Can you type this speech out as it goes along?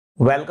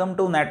Welcome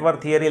to Network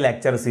Theory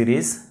lecture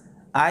series.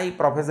 I,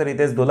 Professor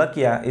Hitesh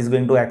Dolakia, is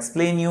going to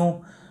explain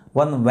you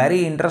one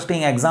very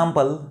interesting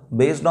example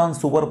based on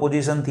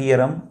superposition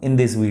theorem in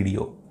this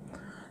video.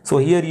 So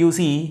here you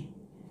see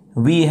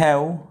we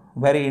have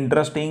very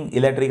interesting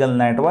electrical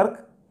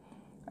network,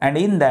 and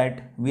in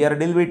that we are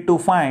deal with to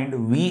find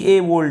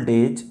VA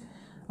voltage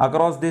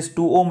across this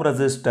 2 ohm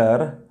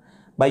resistor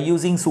by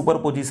using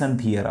superposition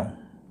theorem.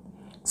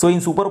 So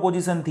in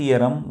superposition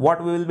theorem,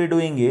 what we will be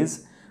doing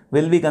is we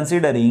will be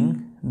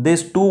considering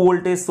this 2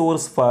 voltage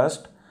source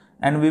first,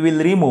 and we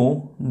will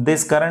remove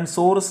this current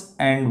source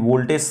and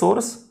voltage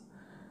source.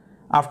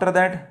 After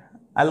that,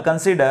 I'll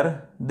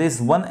consider this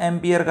 1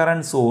 ampere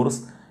current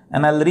source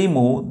and I'll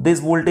remove this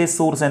voltage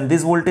source and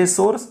this voltage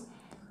source.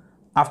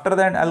 After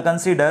that, I'll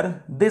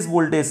consider this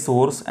voltage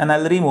source and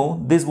I'll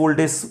remove this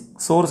voltage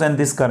source and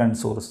this current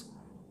source.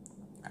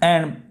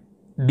 And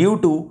due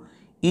to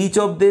each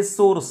of this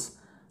source,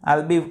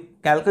 I'll be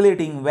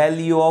calculating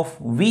value of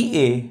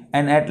VA,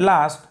 and at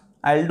last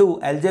I'll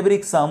do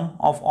algebraic sum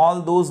of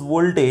all those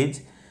voltage,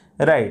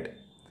 right?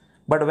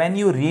 But when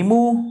you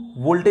remove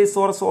voltage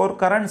source or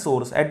current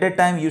source, at that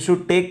time you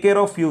should take care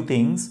of few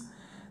things.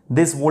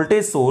 This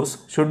voltage source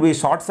should be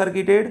short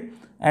circuited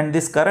and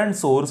this current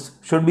source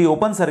should be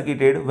open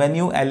circuited when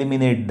you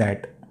eliminate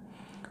that.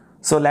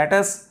 So let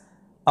us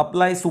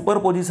apply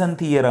superposition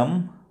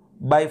theorem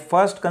by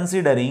first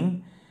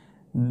considering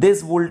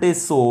this voltage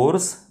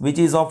source which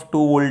is of 2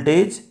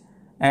 voltage,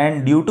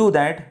 and due to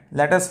that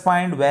let us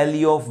find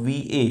value of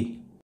VA.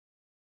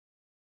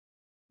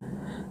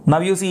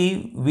 Now you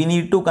see we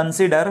need to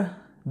consider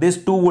this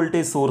 2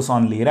 voltage source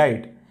only,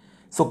 right?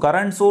 So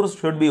current source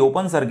should be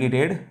open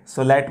circuited.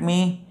 So let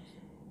me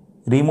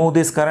remove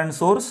this current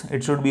source,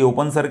 it should be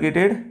open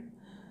circuited,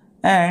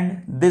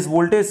 and this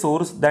voltage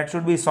source that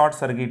should be short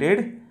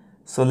circuited.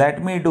 So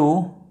let me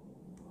do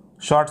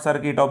short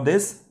circuit of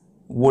this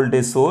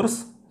voltage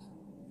source.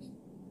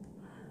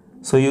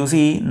 So you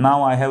see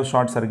now I have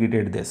short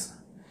circuited this,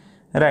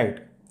 right?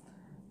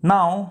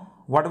 Now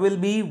what will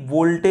be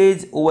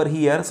voltage over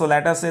here? So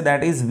let us say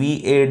that is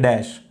VA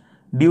dash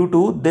due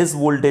to this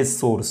voltage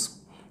source,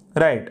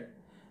 right?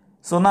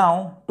 So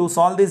now to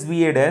solve this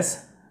VA dash,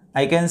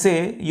 I can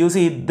say you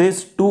see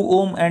this 2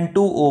 ohm and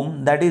 2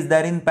 ohm that is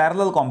there in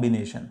parallel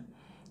combination,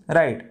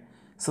 right?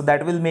 So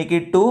that will make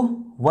it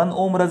to 1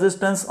 ohm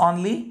resistance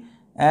only,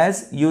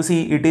 as you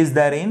see it is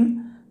there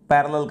in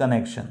parallel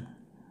connection.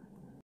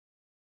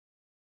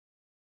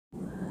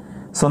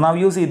 So now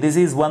you see this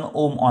is 1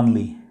 ohm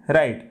only,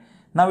 right?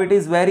 Now it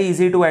is very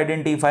easy to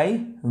identify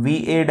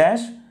VA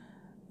dash,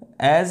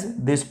 as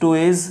this 2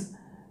 is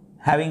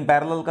having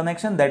parallel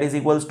connection, that is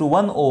equals to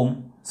 1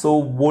 ohm.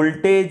 So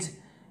voltage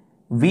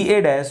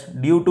VA dash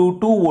due to 2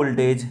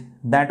 voltage,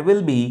 that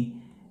will be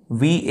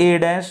VA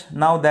dash.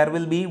 Now there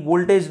will be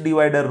voltage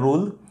divider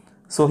rule.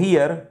 So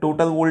here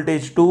total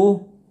voltage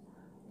 2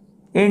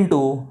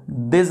 into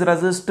this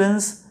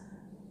resistance,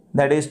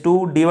 that is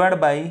 2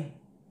 divided by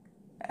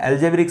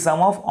algebraic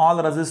sum of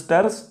all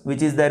resistors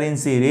which is there in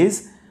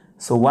series.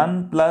 So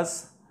 1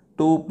 plus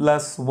 2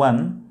 plus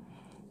 1.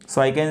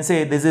 So I can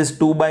say this is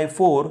 2 by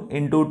 4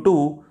 into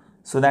 2.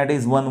 So that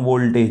is 1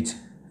 voltage,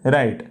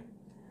 right?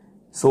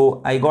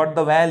 So I got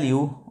the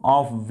value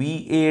of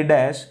VA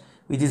dash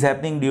which is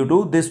happening due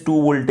to this 2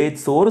 voltage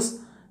source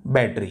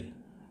battery.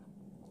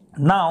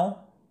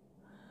 Now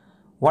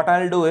what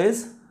I'll do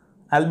is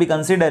I'll be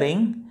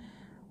considering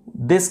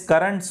this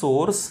current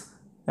source,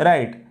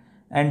 right?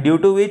 And due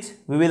to which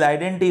we will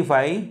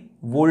identify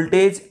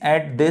voltage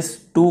at this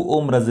 2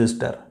 ohm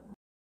resistor.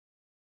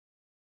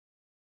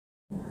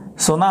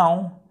 So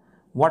now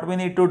what we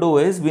need to do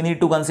is we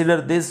need to consider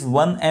this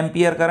 1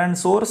 ampere current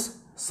source.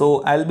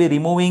 So I'll be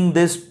removing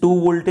this 2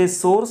 voltage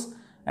source,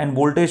 and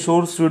voltage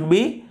source should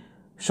be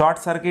short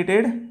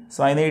circuited.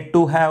 So I need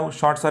to have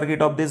short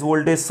circuit of this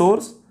voltage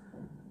source,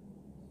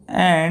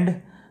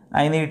 and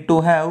I need to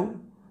have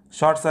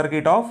short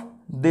circuit of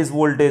this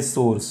voltage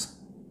source.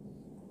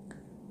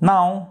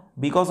 Now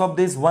because of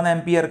this 1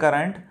 ampere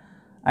current,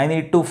 I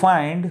need to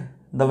find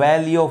the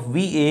value of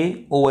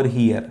VA over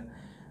here,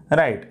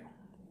 right?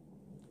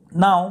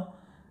 Now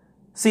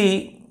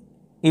see,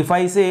 if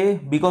I say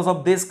because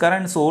of this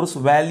current source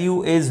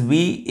value is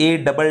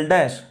VA double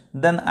dash,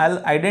 then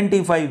I'll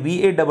identify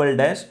VA double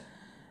dash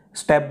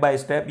step by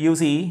step. You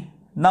see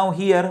now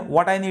here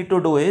what I need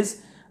to do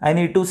is I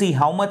need to see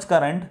how much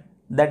current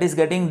that is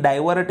getting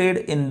diverted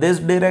in this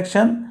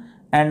direction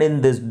and in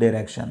this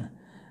direction.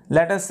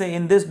 Let us say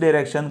in this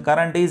direction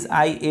current is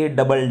IA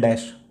double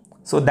dash.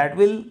 So that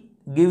will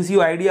gives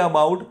you idea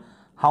about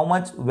how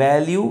much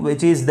value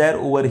which is there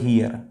over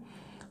here.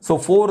 So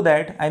for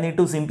that I need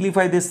to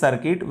simplify this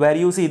circuit where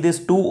you see this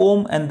 2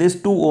 ohm and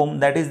this 2 ohm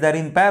that is there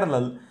in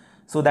parallel.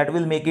 So that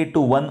will make it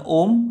to 1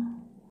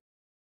 ohm.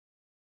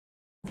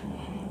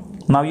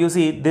 Now you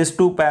see this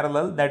 2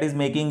 parallel, that is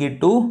making it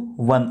to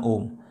 1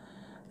 ohm.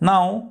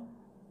 Now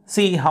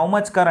see how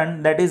much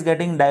current that is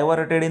getting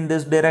diverted in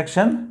this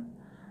direction.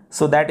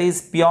 So that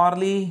is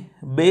purely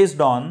based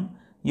on,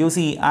 you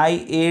see,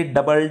 IA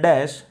double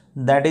dash,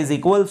 that is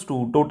equals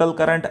to total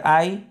current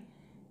I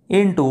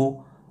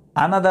into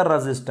another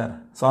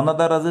resistor. So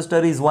another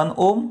resistor is 1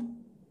 ohm,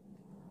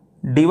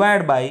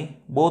 divide by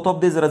both of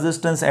these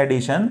resistance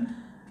addition.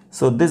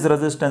 So this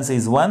resistance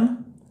is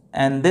 1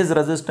 and this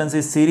resistance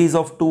is series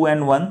of 2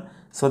 and 1.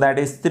 So that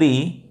is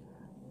 3.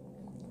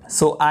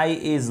 So I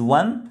is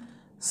 1.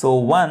 So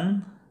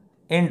 1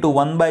 into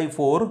 1 by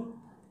 4.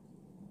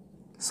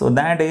 So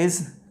that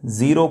is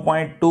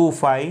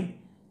 0.25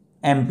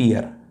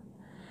 ampere.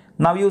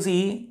 Now you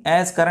see,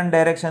 as current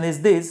direction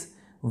is this,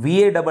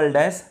 VA double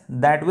dash,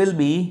 that will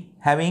be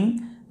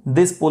having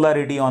this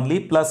polarity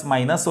only, plus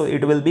minus, so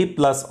it will be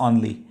plus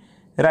only,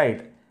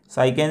 right?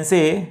 So I can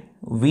say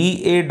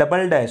VA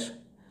double dash,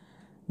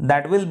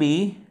 that will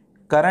be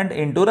current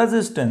into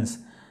resistance.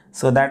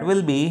 So that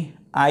will be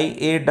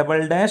IA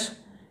double dash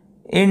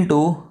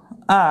into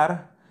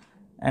R,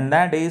 and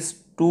that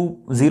is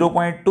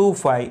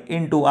 0.25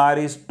 into R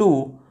is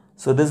 2.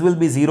 So this will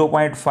be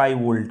 0.5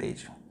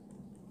 voltage.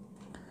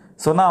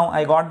 So now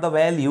I got the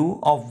value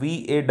of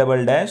VA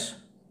double dash,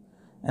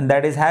 and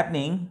that is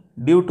happening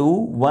due to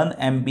 1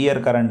 ampere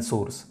current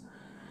source.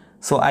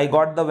 So I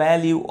got the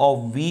value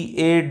of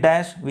VA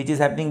dash, which is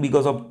happening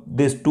because of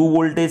this 2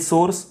 voltage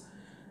source,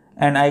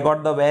 and I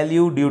got the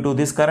value due to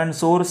this current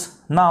source.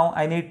 Now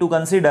I need to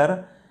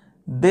consider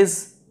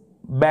this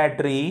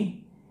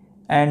battery,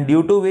 and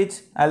due to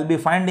which I will be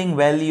finding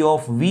value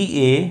of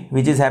VA,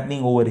 which is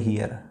happening over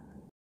here.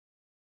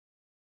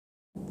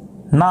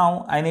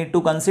 Now I need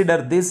to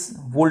consider this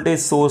voltage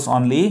source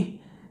only.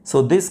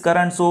 So this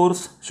current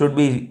source should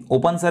be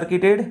open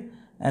circuited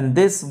and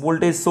this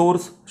voltage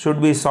source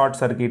should be short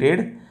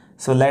circuited.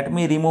 So let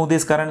me remove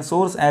this current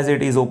source as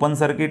it is open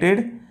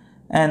circuited,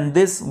 and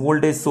this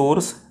voltage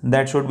source,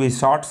 that should be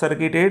short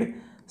circuited.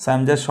 So I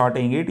am just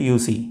shorting it, you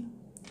see.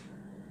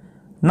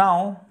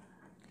 Now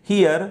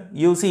here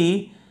you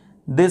see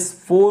this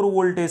 4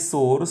 voltage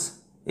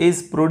source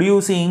is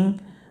producing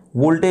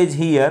voltage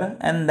here,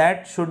 and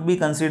that should be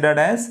considered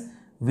as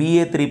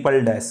VA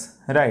triple dash,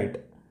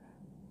 right?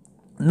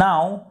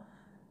 Now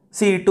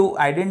see, to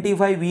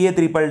identify VA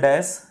triple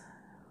dash,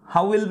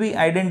 how will we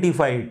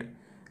identify it?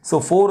 So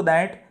for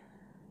that,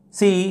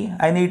 see,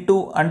 I need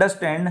to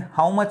understand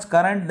how much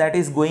current that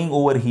is going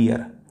over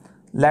here.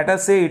 Let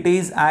us say it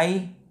is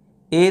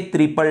IA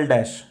triple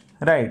dash,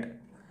 right?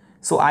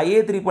 So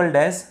IA triple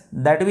dash,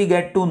 that we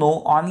get to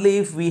know only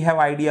if we have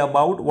idea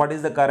about what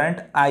is the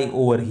current I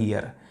over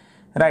here,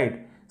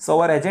 right?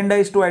 So our agenda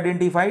is to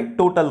identify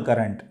total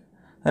current,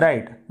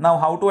 right? Now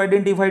how to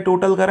identify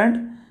total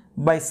current?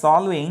 By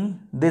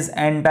solving this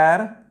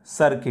entire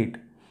circuit,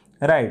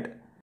 right?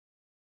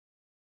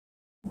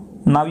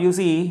 Now you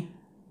see,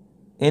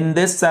 in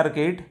this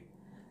circuit,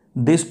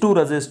 these 2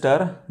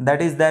 resistors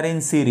that is there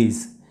in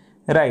series,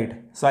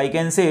 right? So I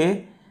can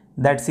say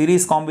that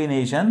series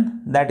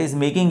combination that is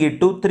making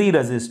it to 3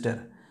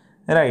 resistors,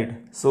 right?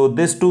 So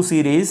this 2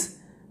 series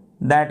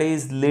that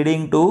is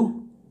leading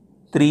to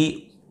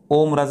 3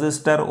 ohm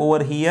resistor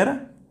over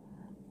here,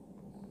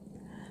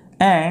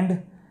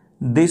 and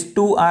these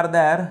 2 are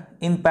there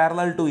in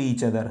parallel to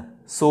each other.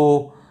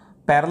 So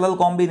parallel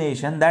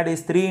combination, that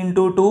is 3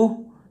 into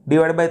 2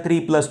 divided by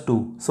 3 plus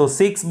 2. So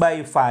 6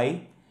 by 5,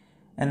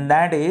 and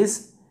that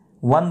is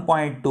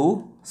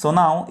 1.2. So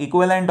now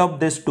equivalent of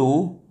this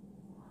 2,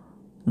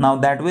 now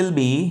that will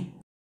be,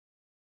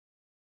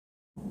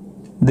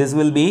 this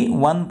will be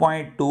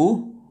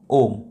 1.2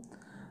 ohm.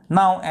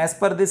 Now as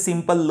per this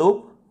simple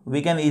loop,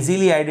 we can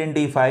easily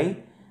identify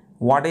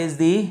what is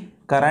the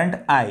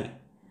current I.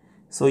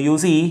 So you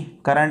see,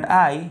 current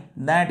I,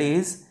 that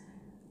is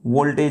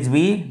voltage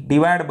V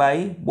divided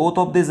by both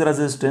of these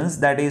resistance,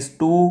 that is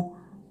 2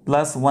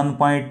 plus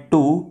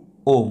 1.2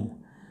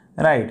 ohm,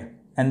 right?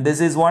 And this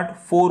is what?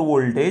 4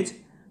 voltage.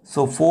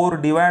 So 4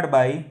 divided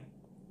by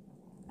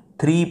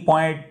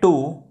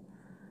 3.2,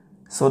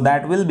 so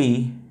that will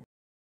be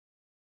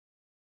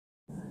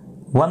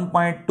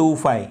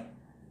 1.25.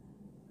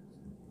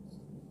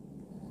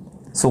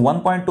 So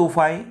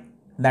 1.25,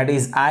 that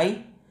is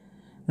I.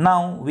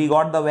 Now we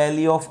got the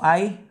value of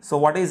I. So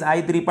what is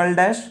I triple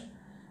dash?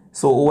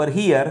 So over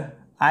here,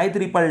 I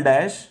triple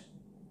dash,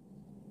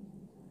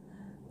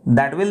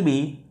 that will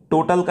be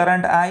total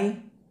current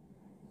I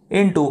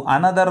into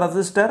another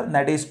resistor,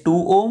 that is 2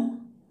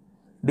 ohm,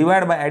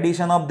 divided by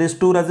addition of this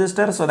 2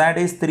 resistors, so that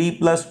is 3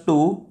 plus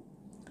 2.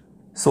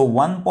 So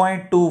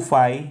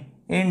 1.25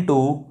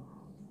 into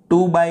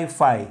 2 by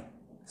 5.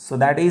 So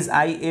that is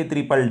IA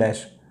triple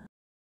dash.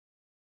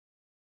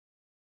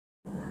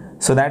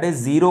 So that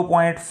is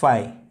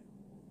 0.5.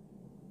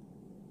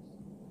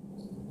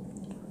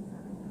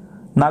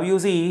 Now you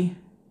see,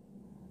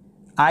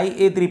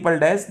 IA triple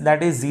dash,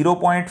 that is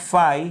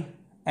 0.5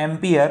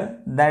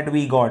 ampere that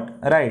we got,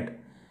 right?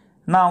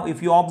 Now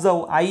if you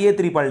observe IA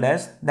triple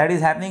dash, that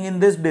is happening in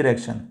this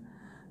direction.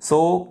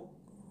 So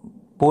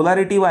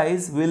polarity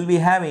wise, we will be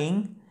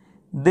having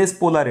this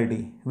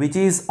polarity which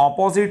is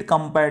opposite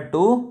compared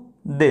to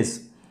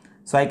this.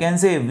 So I can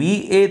say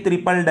VA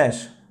triple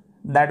dash,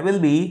 that will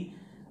be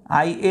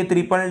IA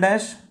triple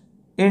dash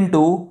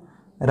into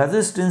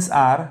resistance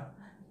R,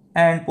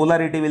 and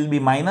polarity will be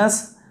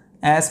minus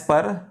as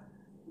per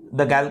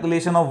the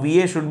calculation of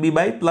VA should be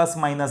by plus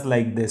minus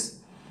like this.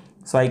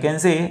 So I can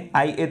say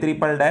IA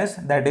triple dash,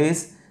 that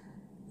is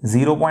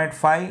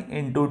 0.5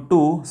 into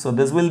 2. So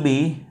this will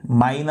be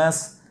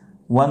minus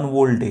 1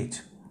 voltage.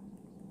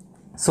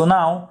 So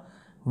now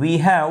we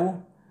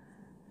have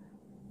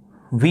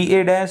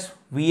VA dash,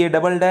 VA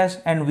double dash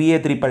and VA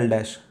triple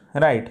dash,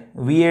 right?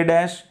 VA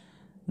dash,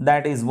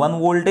 that is 1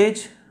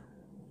 voltage,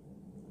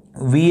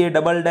 VA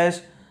double dash,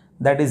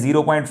 that is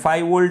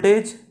 0.5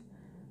 voltage,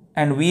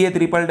 and VA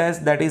triple dash,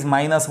 that is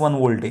minus 1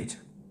 voltage.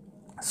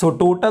 So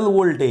total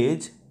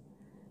voltage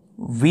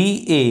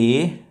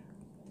VA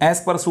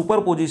as per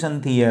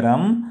superposition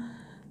theorem,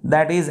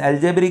 that is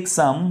algebraic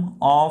sum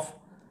of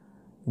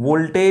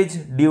voltage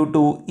due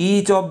to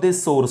each of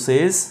these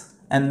sources,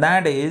 and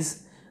that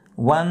is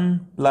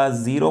 1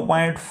 plus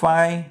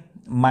 0.5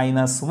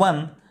 minus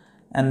 1,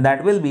 and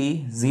that will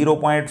be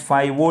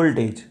 0.5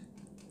 voltage.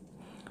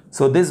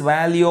 So this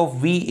value of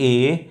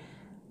VA,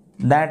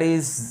 that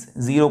is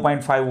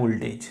 0.5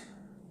 voltage.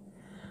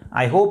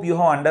 I hope you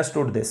have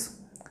understood this,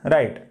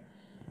 right?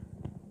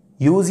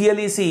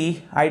 Usually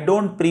see, I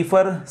don't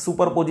prefer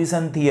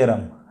superposition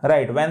theorem,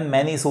 right, when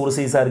many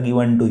sources are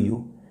given to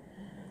you.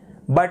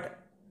 But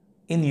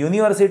in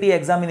university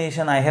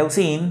examination, I have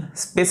seen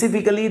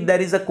specifically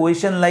there is a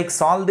question like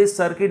solve this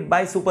circuit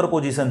by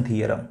superposition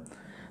theorem.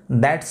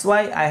 That's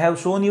why I have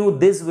shown you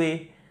this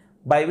way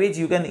by which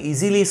you can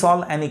easily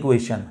solve any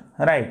question,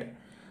 right?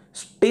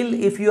 Still,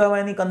 if you have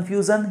any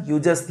confusion, you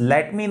just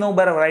let me know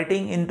by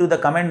writing into the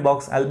comment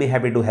box. I'll be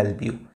happy to help you.